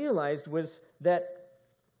what I realized was that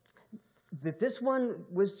this one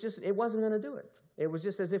was just, it wasn't going to do it. It was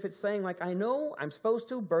just as if it's saying, like, I know I'm supposed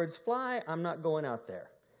to, birds fly, I'm not going out there.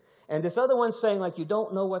 And this other one's saying, like, you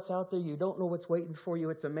don't know what's out there, you don't know what's waiting for you,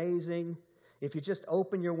 it's amazing. If you just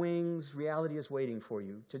open your wings, reality is waiting for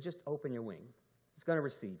you to just open your wing. It's going to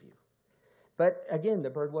receive you. But again,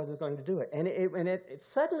 the bird wasn't going to do it. And it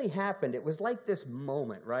suddenly happened. It was like this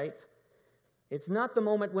moment, right? It's not the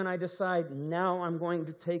moment when I decide, now I'm going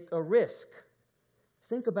to take a risk.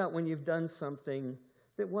 Think about when you've done something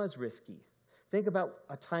that was risky. Think about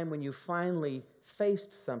a time when you finally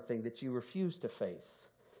faced something that you refused to face.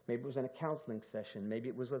 Maybe it was in a counseling session. Maybe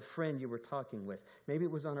it was with a friend you were talking with. Maybe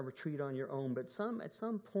it was on a retreat on your own. But at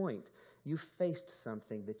some point, you faced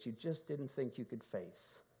something that you just didn't think you could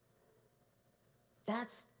face.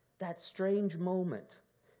 That's that strange moment,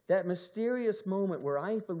 that mysterious moment where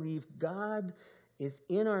I believe God is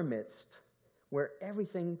in our midst, where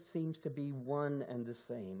everything seems to be one and the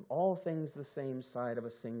same, all things the same side of a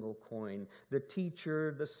single coin. The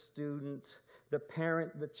teacher, the student, the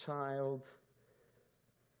parent, the child,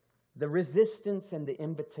 the resistance and the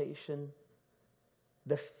invitation,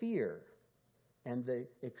 the fear and the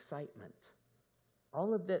excitement.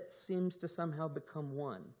 All of that seems to somehow become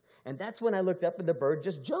one. And that's when I looked up and the bird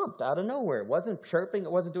just jumped out of nowhere. It wasn't chirping,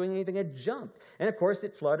 it wasn't doing anything, it jumped. And of course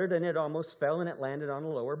it fluttered and it almost fell and it landed on a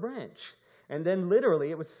lower branch. And then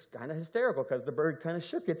literally it was kind of hysterical because the bird kind of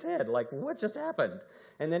shook its head like, what just happened?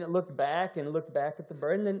 And then it looked back and looked back at the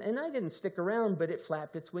bird. And I didn't stick around, but it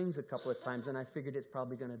flapped its wings a couple of times and I figured it's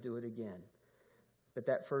probably going to do it again. But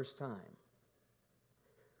that first time.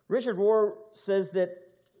 Richard Rohr says that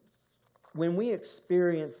when we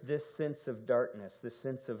experience this sense of darkness, this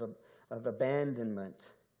sense of abandonment,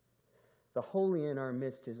 the holy in our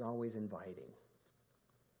midst is always inviting.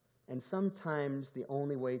 And sometimes the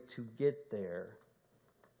only way to get there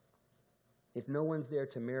if no one's there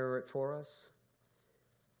to mirror it for us,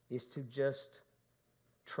 is to just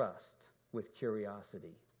trust with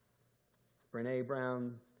curiosity. Brene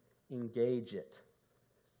Brown, engage it.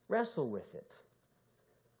 Wrestle with it.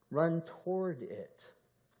 Run toward it.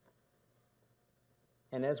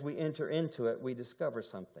 And as we enter into it, we discover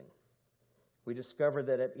something. We discover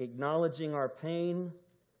that at acknowledging our pain,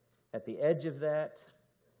 at the edge of that,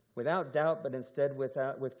 without doubt, but instead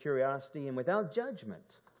with curiosity and without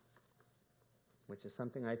judgment, which is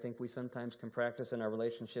something I think we sometimes can practice in our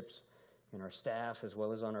relationships, in our staff, as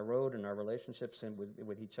well as on our road, in our relationships and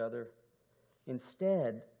with each other.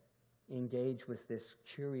 Instead, engage with this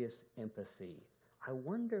curious empathy. I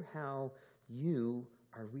wonder how you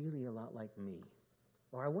are really a lot like me.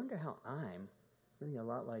 Or I wonder how I'm really a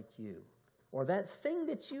lot like you. Or that thing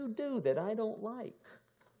that you do that I don't like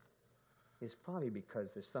is probably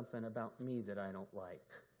because there's something about me that I don't like.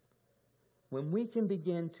 When we can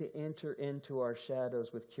begin to enter into our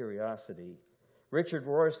shadows with curiosity, Richard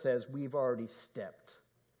Rohr says we've already stepped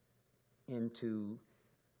into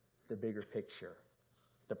the bigger picture,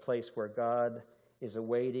 the place where God is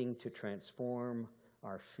awaiting to transform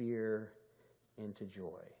our fear into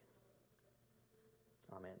joy.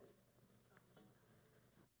 Amen.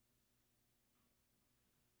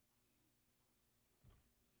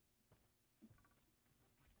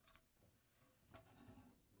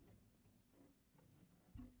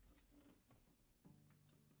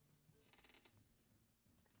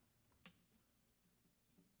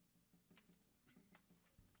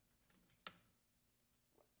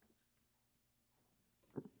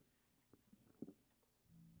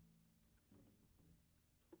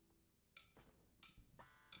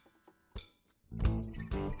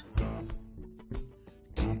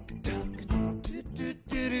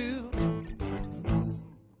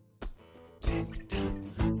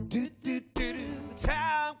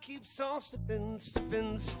 Time keeps on slipping,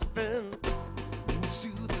 slipping, slipping into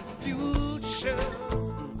the future.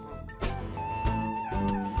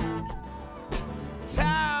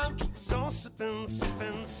 Time keeps on slipping,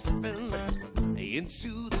 slipping, slipping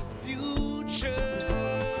into the future.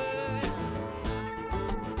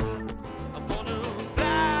 I wanna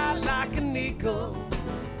fly like an eagle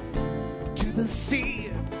to the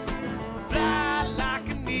sea. Fly like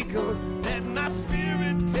an eagle, let my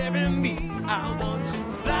spirit carry me. I want to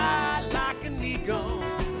fly like an eagle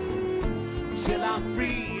till I'm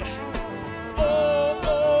free. Oh,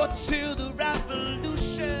 oh, till the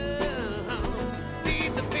revolution.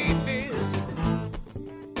 Feed the babies,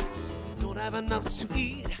 don't have enough to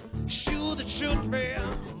eat. Shoe the children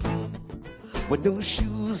with no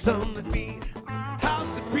shoes on the feet.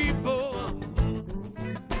 House of people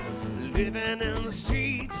living in the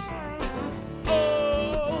streets.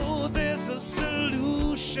 Oh, there's a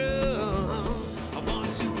solution. I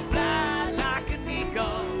want to fly like an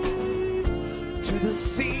eagle to the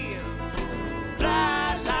sea.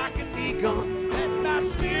 Fly like an eagle, let my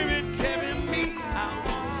spirit carry me. I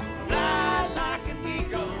want to fly like an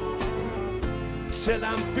eagle till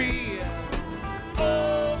I'm free.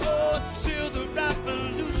 Oh, oh, till the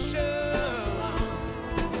revolution.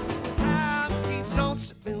 Time keeps on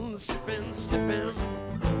slipping, slipping, slipping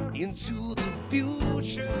into the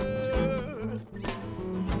future.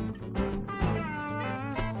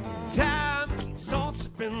 Time keeps on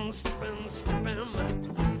slipping, slipping, slipping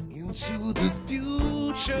into the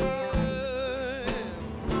future.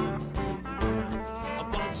 I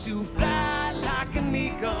want to fly like an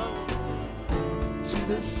eagle to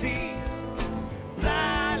the sea.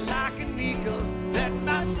 Fly like an eagle, let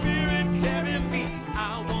my spirit carry me.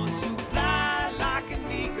 I want to fly like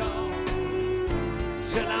an eagle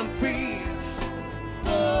till I'm free.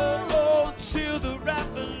 Oh, oh, till the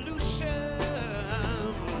revolution.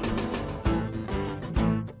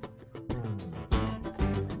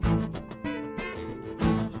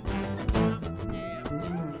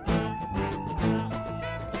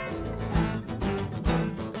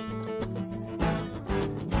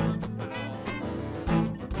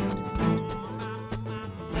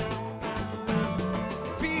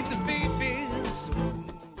 Feed the babies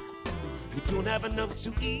who don't have enough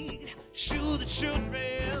to eat. Shoe the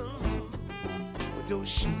children with those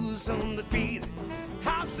shoes on the feet.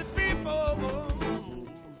 House of people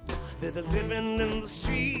that are living in the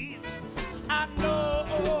streets. I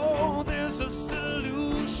know there's a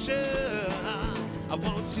solution. I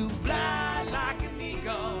want to fly like an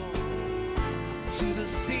eagle to the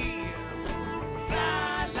sea.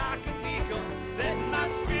 Fly like an eagle, let my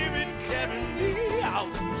spirit carry me. I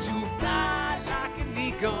want to fly like an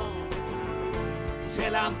eagle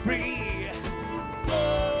till I'm free.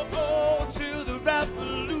 Oh, oh, to the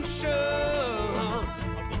revolution. I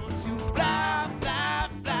want to fly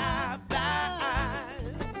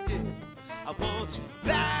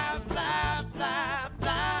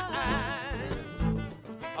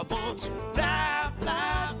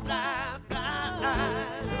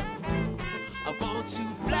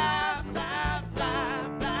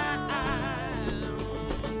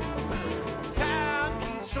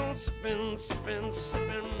slipping,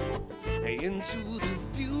 slipping, slipping into the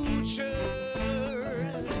future.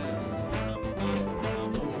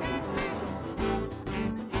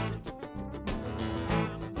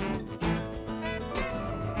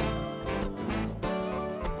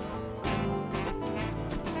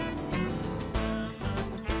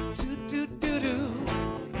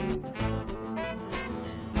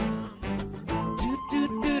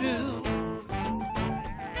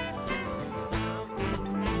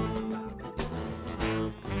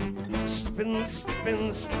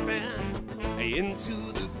 Slipping, slipping into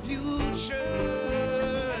the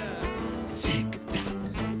future. Tick-a-tock,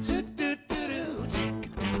 do-do-do-do,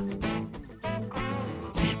 tick-a-tock,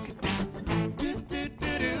 tick-a-tock,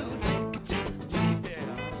 do-do-do-do, tick-a-tock,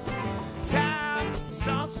 tick-a-tock. Time keeps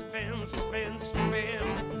on slipping, slipping,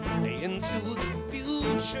 slipping into the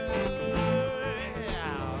future.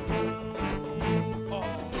 Oh,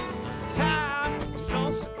 time keeps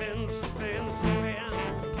on slipping, slipping, slipping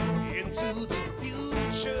into the future.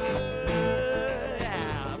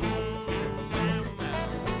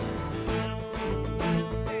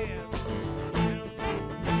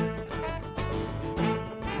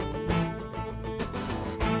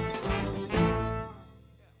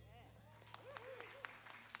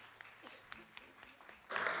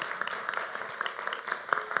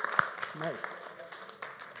 Right.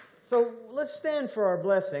 So let's stand for our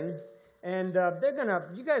blessing, and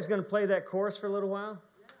you guys gonna play that chorus for a little while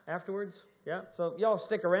afterwards? Yeah, so y'all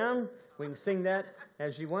stick around. We can sing that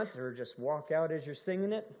as you want, or just walk out as you're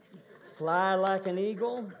singing it. Fly like an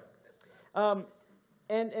eagle. And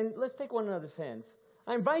let's take one another's hands.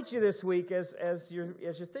 I invite you this week, as you're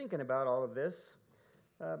thinking about all of this,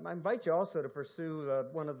 I invite you also to pursue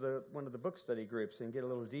one of the book study groups and get a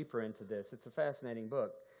little deeper into this. It's a fascinating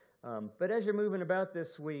book. But as you're moving about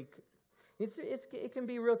this week, it can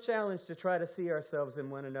be a real challenge to try to see ourselves in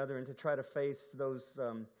one another and to try to face those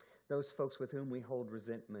folks with whom we hold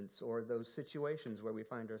resentments, or those situations where we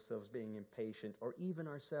find ourselves being impatient, or even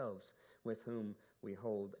ourselves with whom we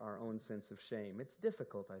hold our own sense of shame. It's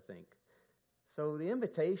difficult, I think. So the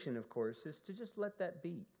invitation, of course, is to just let that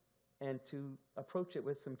be and to approach it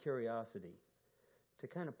with some curiosity, to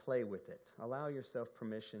kind of play with it. Allow yourself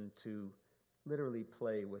permission to literally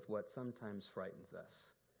play with what sometimes frightens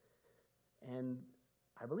us. And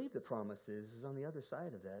I believe the promise is on the other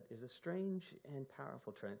side of that is a strange and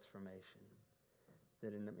powerful transformation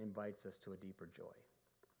that invites us to a deeper joy.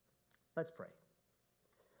 Let's pray.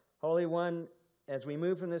 Holy One, as we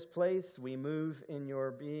move from this place, we move in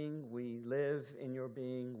your being, we live in your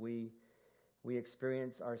being, we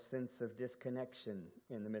experience our sense of disconnection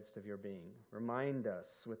in the midst of your being. Remind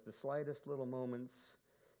us with the slightest little moments,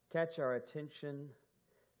 catch our attention,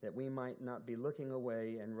 that we might not be looking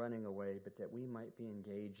away and running away, but that we might be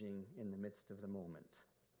engaging in the midst of the moment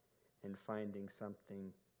and finding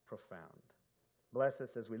something profound. Bless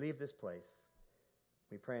us as we leave this place.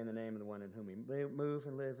 We pray in the name of the one in whom we move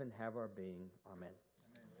and live and have our being. Amen.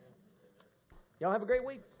 Y'all have a great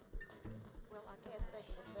week. Well, I can't think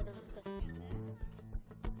of a better thing.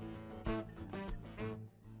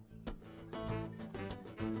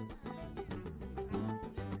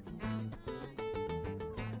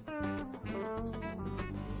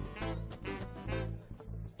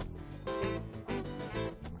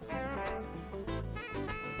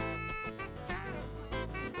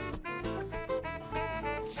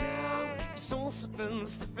 Time keeps on slipping,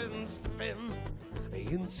 slipping, slipping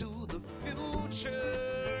into the future.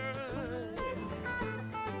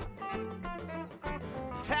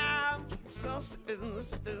 Time keeps on slipping,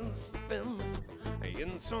 slipping, slipping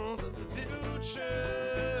into the future.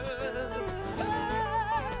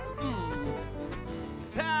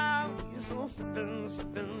 Time keeps on slipping,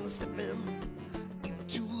 slipping, slipping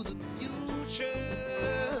into the future.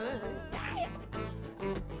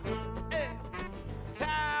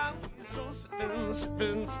 Time keeps on slipping,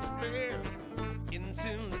 slipping, slipping into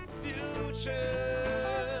the future.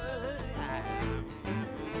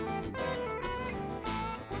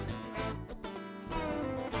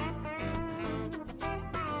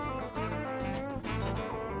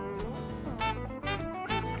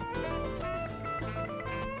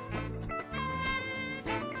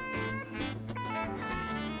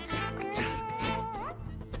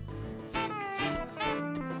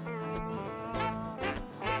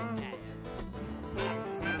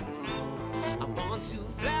 I want to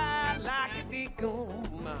fly like an eagle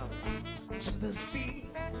to the sea.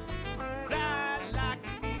 Fly like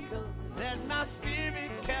an eagle, let my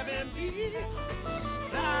spirit carry me. To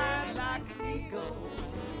fly like an eagle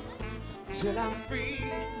till I'm free.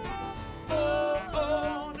 Oh,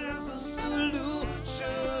 oh, there's a solution.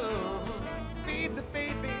 Feed the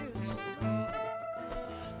babies,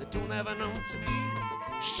 never known to be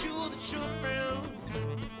sure that you're around.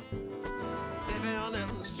 Living out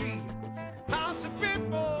in the street, lots of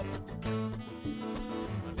people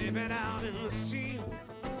living out in the street.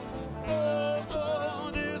 Oh,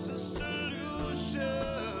 oh, there's a solution.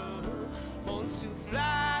 Want to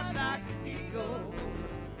fly like an eagle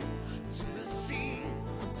to the sea.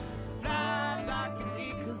 Fly like an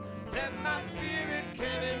eagle, let my spirit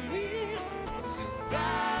carry me. Want to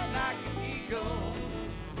fly like an eagle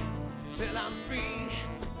till I'm free.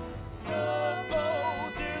 Oh,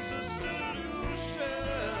 oh, there's a solution.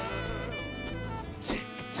 Tick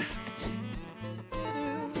tock, tick.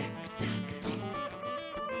 Tick tock, tick.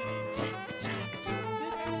 Tick tock, tick.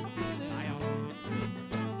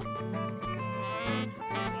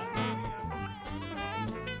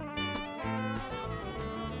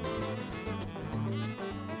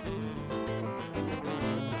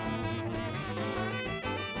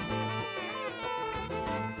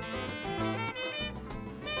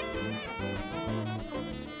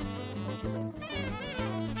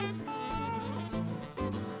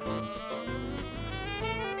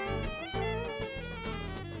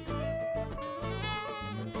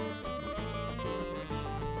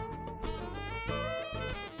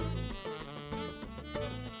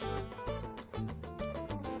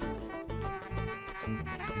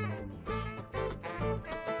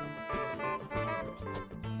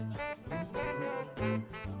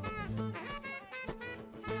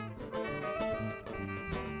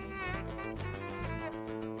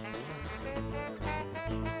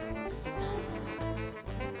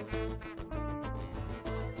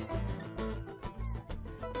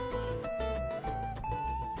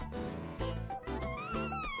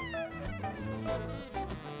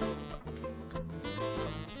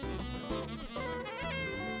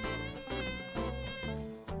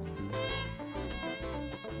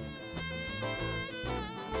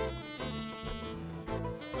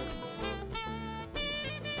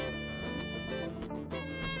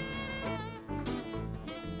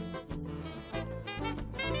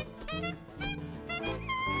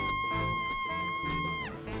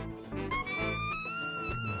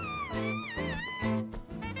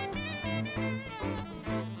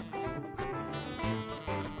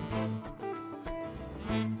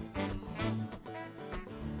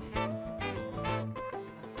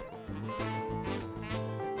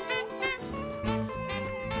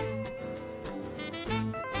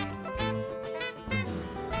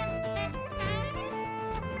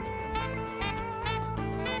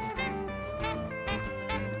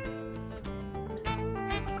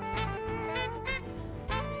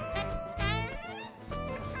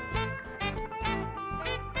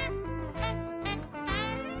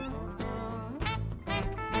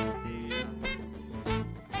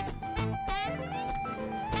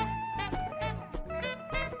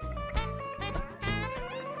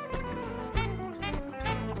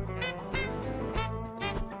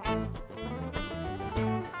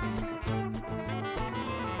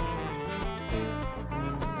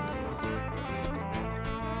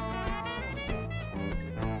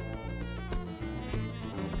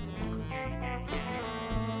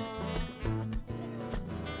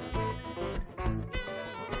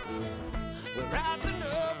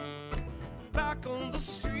 On the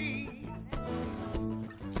street,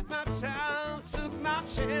 took my time, took my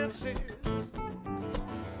chances.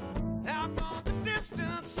 I've gone the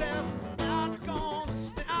distance and I'm not gonna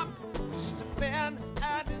stop. Just a man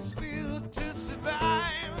at his will to survive.